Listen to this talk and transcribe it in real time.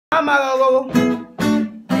Mama,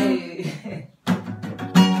 Hey.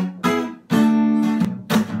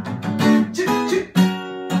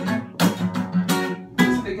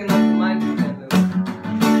 Picking up the mic again, though.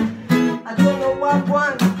 I don't know what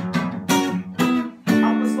one. I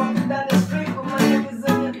was walking down the street with my niggas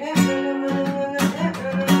in the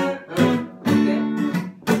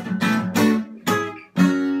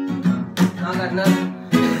I got nothing.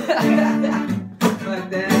 Fuck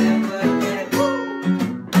that.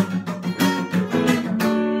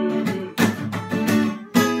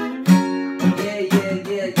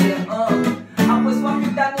 I was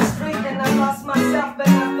walking down the street and I lost myself and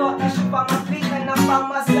I thought I should find my feet and I found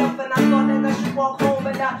myself and I thought that I should walk home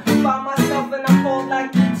and I found myself and I fall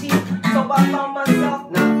like E.T. So I found myself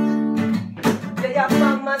now. Yeah, I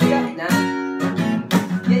found myself now.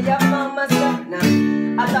 Yeah, I found myself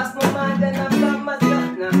now. I lost my mind and I found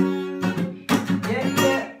myself now. Yeah.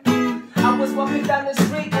 I was walking down the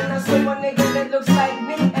street and I saw a nigga that looks like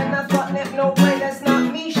me and I thought that no way, that's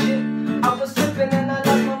not me shit. I was tripping and I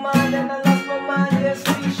lost my mind and I lost my mind, yeah, it's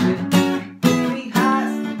free shit. Free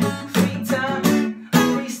highs, free time,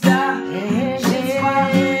 freestyle, shit's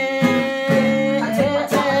wild. Yeah. I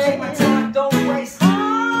take my time, don't waste. Yeah.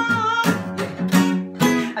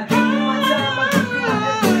 I give you my time, I give you my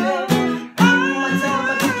everything. I give you my time,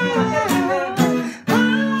 I give you my everything.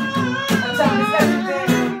 My time is everything.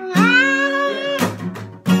 Yeah.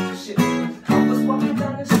 Shit. I was walking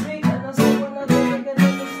down the street and I saw another nigga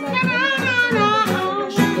that looks like me.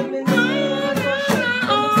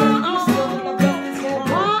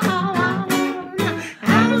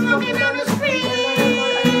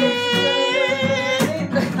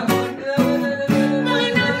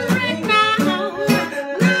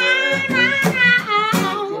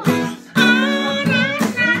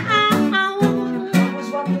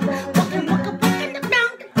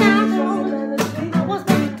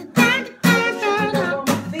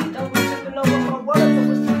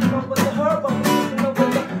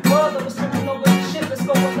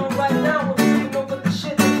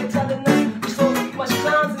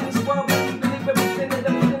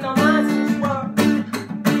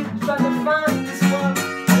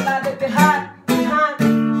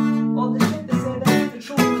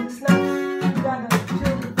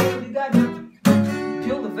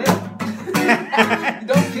 You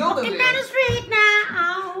don't feel the Walking down the street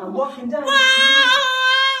now. I'm walking down the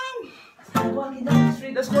street. I'm walking down the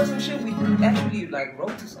street. Let's go some shit we actually like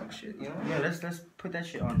wrote to some shit, you know? Yeah, let's put that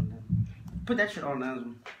shit on. Put that shit on now.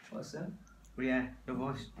 What's that? Yeah, your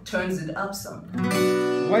voice. Turns it up some.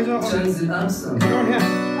 Why is it on? Turns it up some. It's on here.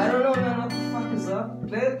 I don't know, man. What the fuck is up?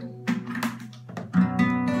 Play it.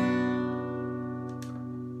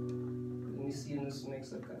 Let me see in this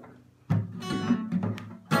mix. Okay.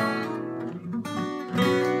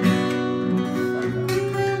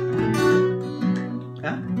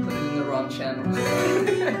 Huh? Put it in the wrong channel.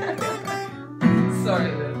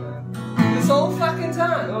 Sorry, man. This whole fucking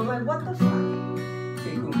time. I'm like, what the fuck?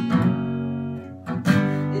 Okay, cool.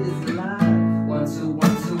 It is live. 1, 2, 1,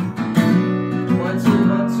 2. 1, 2,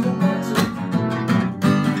 1, 2, 1, 2.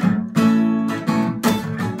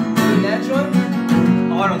 Doing that joint?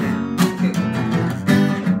 All of it. Okay, cool.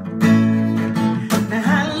 Now,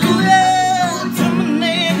 hallelujah to my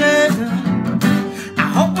niggas. I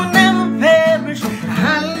hope we'll never perish.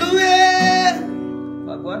 Hallelujah.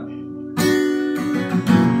 Fuck what?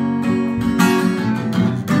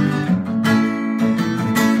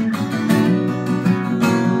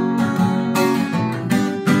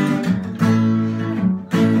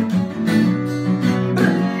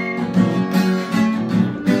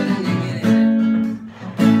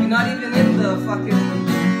 You're not even in the fucking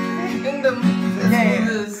in the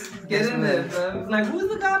get in there, bro. Like, who's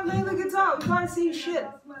the guy playing the guitar? We can't see shit.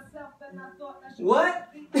 What?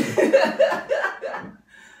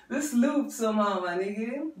 This loop somehow, my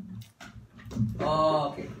nigga. Oh,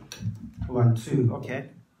 okay. 1, 2, okay.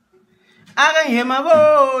 I can hear my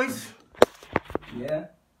voice. Yeah.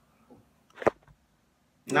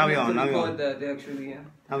 Now we on, now we record on. that actually, yeah.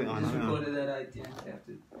 Now we on, Just now we on. recorded that idea.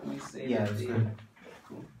 After we say Yeah, that it's idea. good.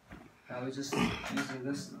 Cool. Now we're just using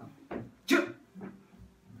this now.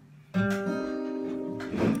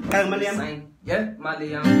 Kaya Maliam. Sign. Yeah,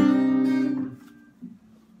 Mallett-Wambi.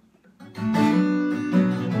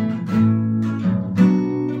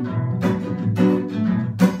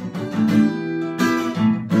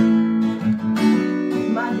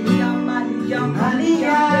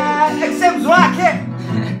 Except Zwaki.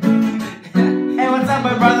 Hey, what's up,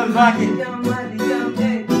 my brother Zwaki?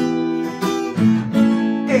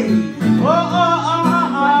 Hey.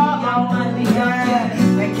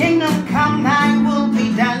 The kingdom come, thy will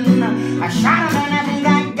be done. I shot him and I think I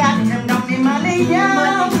got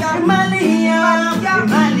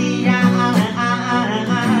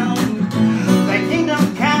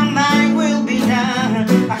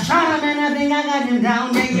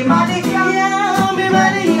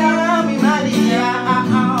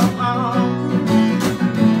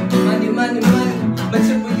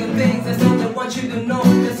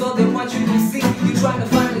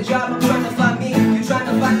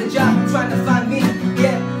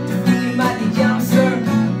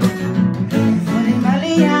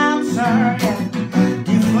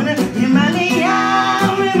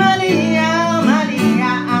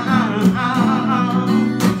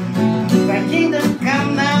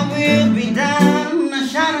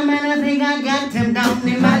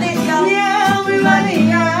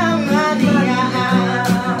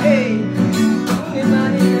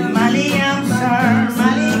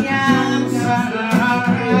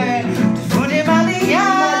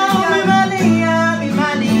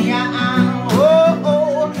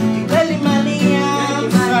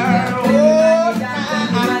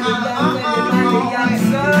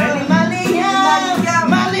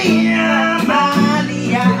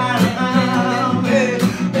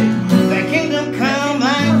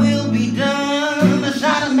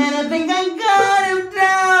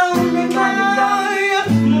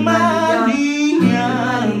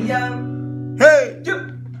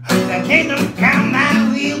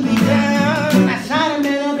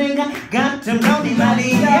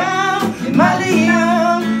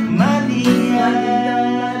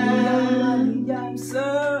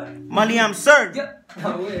Maliam Sir. Yep.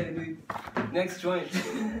 Oh, wait, dude. Next joint.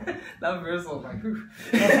 That verse was like, whew.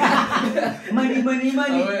 Money, money,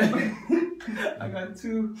 money. Oh, wait. I got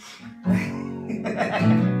two. I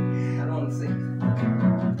don't want to sing.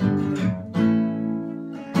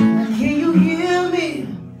 Can you hear me?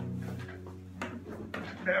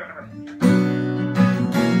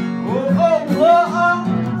 Oh, oh, oh, oh,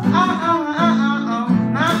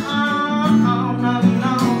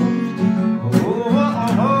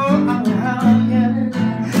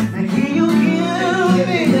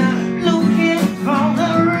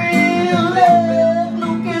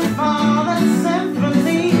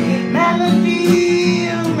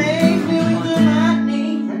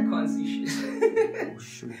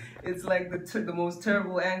 It's like the most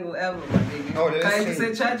terrible angle ever, my baby. Oh, that's Can't you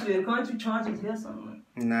say charge it? Can't you charge it here something?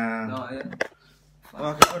 Nah. No, yeah. Well,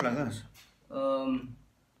 I can put it like this.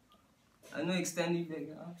 I know extended leg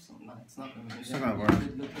up, so no, it's not gonna It's not gonna work.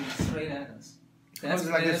 Looking straight at us. That's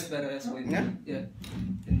like better, this? that's better, that's way Yeah? Yeah.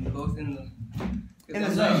 In both in the In the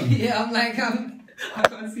I'm zone. like, yeah, I'm like I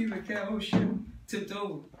can't see the cat. Oh shit. Tipped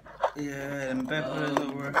over. Yeah, and back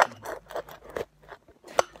doesn't work.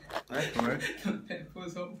 That works. The back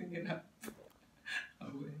was holding it up. Oh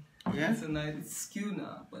wait. Yeah? It's a nice, it's skewed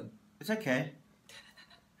now, but It's okay.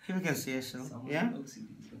 People can see it still. someone Yeah? with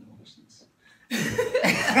OCD is gonna watch this. You're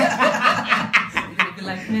gonna be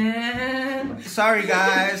like, man. Sorry,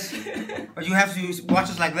 guys. But you have to watch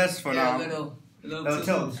us like this for Yeah, now. little Little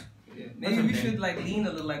tilt. Yeah. Maybe That's we okay. should like lean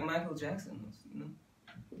a little like Michael Jackson, you know?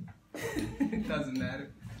 It doesn't matter.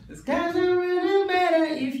 It's Doesn't really matter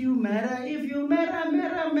if you matter, if you matter,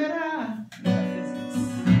 matter, matter.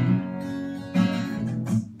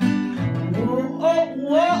 Whoa, oh,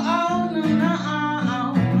 whoa, oh, no, no,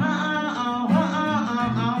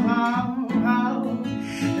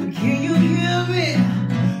 can you hear me?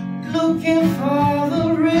 Looking for the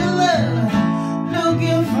real love,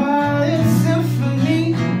 looking for the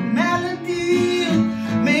symphony, melody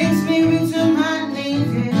makes me reach to my knees.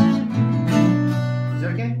 Is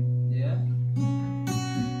that okay? Yeah.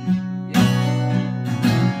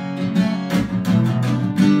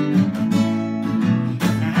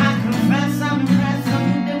 I confess I'm impressed,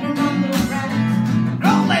 I'm different from the rest.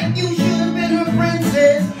 Girl like you should have been a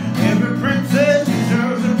princess. Every princess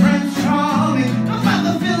deserves a prince charming. I'm about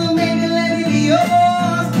to feel it, baby, let it be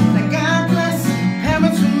yours. Like God bless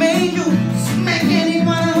parents who made you. Smack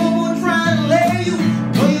anyone who will try to lay you.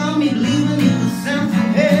 Boy, on me, believing you were sent from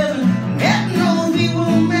heaven. Heaven knows we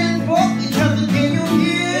were meant for each other. Can you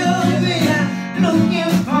hear me?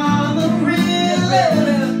 Looking for the real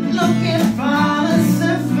love, looking for the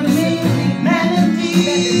symphony, melody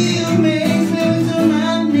makes me to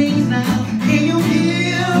my knees now. Can you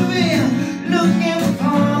hear me? Looking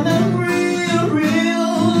for the real,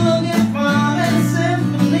 looking for the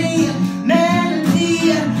symphony, melody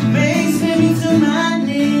makes me to my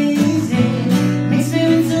knees, yeah. Makes me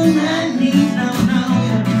to my knees now,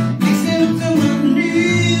 yeah. Makes me to my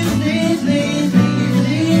knees, knees.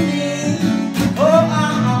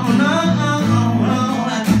 Oh, no,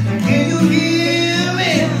 can you hear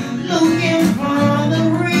me? Looking for the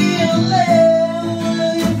real love,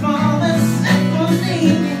 looking for the symphony,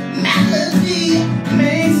 melody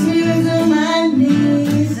makes me to my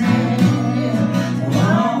knees. Oh,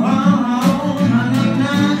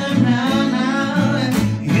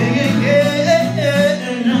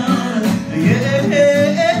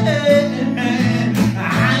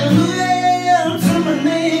 hallelujah to my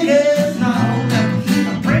niggas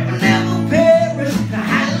now. Pray will never perish.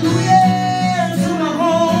 Hallelujah to my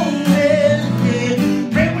home.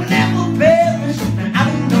 Pray will never perish.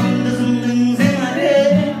 I'm doing some things in my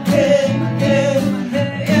head, in my head.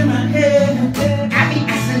 I be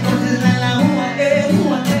asking questions like who I am.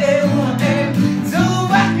 So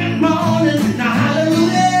back in morning. Now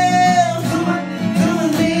hallelujah to my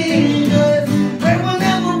niggas. Pray will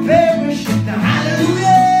never perish. Now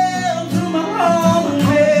hallelujah to my home.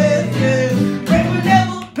 Pray will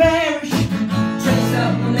never perish. Trace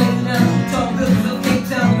out, no lay down. Talk good, so take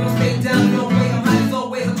down. You don't stay down, no way. I'm high as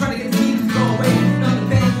always. I'm trying to get the keys to go away. None of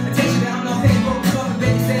pain, attention that I'm not paying. Broke off the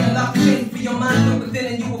baby, saying a lot of change for your mind. Look within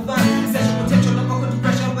and you will find sexual potential. Look over the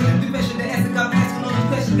pressure, with the depression. The answer got asking all these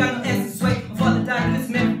questions. Got no answers, sway. My father died and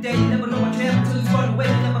listen every day. You never know what you have until it's run away.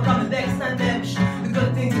 You never coming back, it's not damaged. The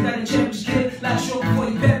good things you gotta cherish, kid. Life short before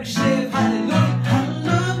you perish, live. Hallelujah.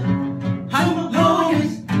 Hallelujah.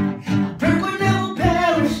 Pray will never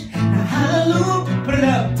perish. Now hallelujah. Put it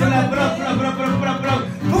up. Pull up. Pull up.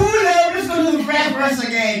 Let's go to the rap verse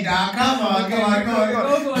again, dog. Come on. Go for it, go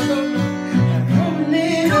for it.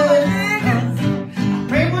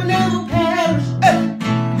 Pray will never perish.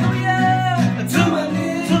 Hallelujah. To my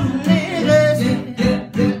niggas.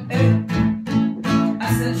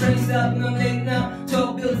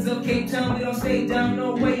 probably don't stay down,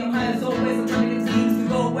 no way. I'm high as always, I'm trying to get these things to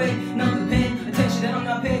go away. Not the pain, attention that I'm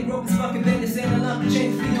not paying. Broke this fucking bed, this ain't a lump of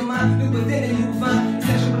change. Free your mind, look within and you will find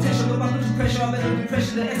essential potential. But I'm putting pressure, I'm better than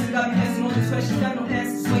pressure. The essence got me asking all these questions, got no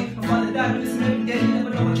answers. Wait, my father died, but listen every day. You never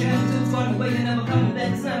know what your answer to. It's far away, you never coming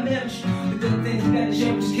back. It's not marriage. The good things you got to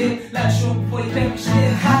share with your kid. Last short before you perish.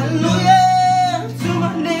 Hallelujah to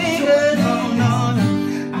my niggas. No, no, no.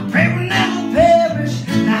 I pray will never perish.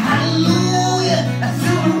 Now hallelujah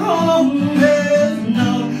to my homies. No,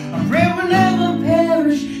 I pray will never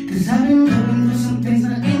perish. Cause I've been going through some things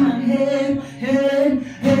that in my head.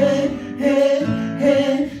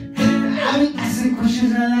 I've been asking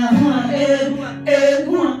questions and I want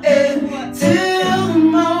till the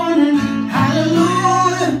morning.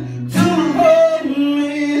 Hallelujah to my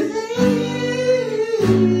homies.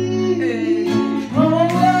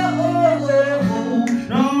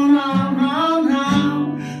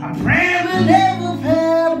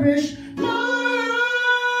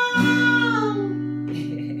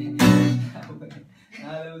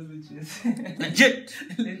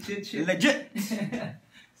 Legit.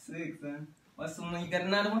 Sick, man. What's the one? You got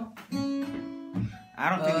another one? I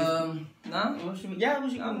don't think no? yeah, I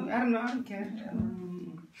don't know. I don't care.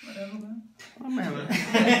 Whatever, man.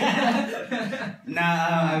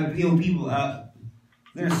 Nah, yo, people,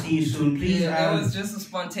 gonna see you soon. Please. Yeah, it was just a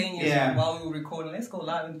spontaneous yeah. while we were recording. Let's go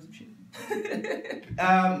live and do some shit.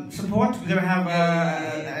 Support. We're gonna have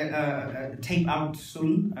a tape out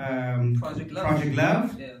soon. Project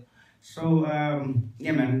Love. Yeah. So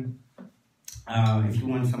yeah, man. If you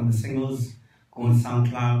want some of the singles, go on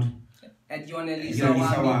SoundCloud. At Anathi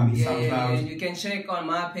Maliwa Lisa, SoundCloud. And you can check on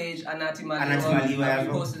my page, Anathi Maliwa. I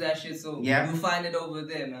posted that shit, so you'll find it over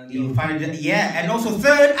there, man. You'll find it, yeah. And also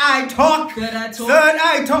Third Eye Talk. Third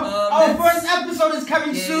Eye Talk. Our first episode is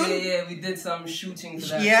coming soon. Yeah. We did some shooting for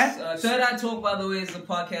that. Yeah. Third Eye Talk, by the way, is a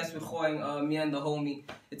podcast we're going, me and the homie.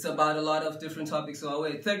 It's about a lot of different topics. So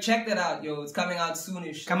check that out, yo. It's coming out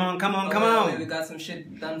soonish. Come on. We got some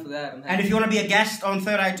shit done for that. And if you want to be a guest on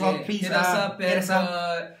Third Eye Talk, please hit us up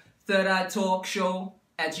at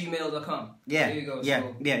thirdeye-talkshow@gmail.com. Yeah. There you go. Yeah.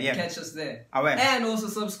 So yeah. Catch us there. All right. And also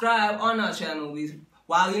subscribe on our channel.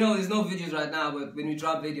 While there's no videos right now, but when we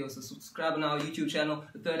drop videos, so subscribe on our YouTube channel,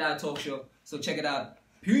 The Third Eye Talk Show. So check it out.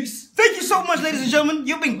 Peace. Thank you so much, ladies and gentlemen.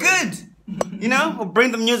 You've been good. We'll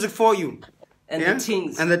bring the music for you. And the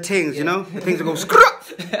things. And the things, the things that go scrap.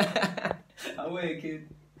 Away, kid.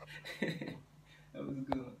 That was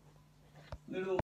good. Little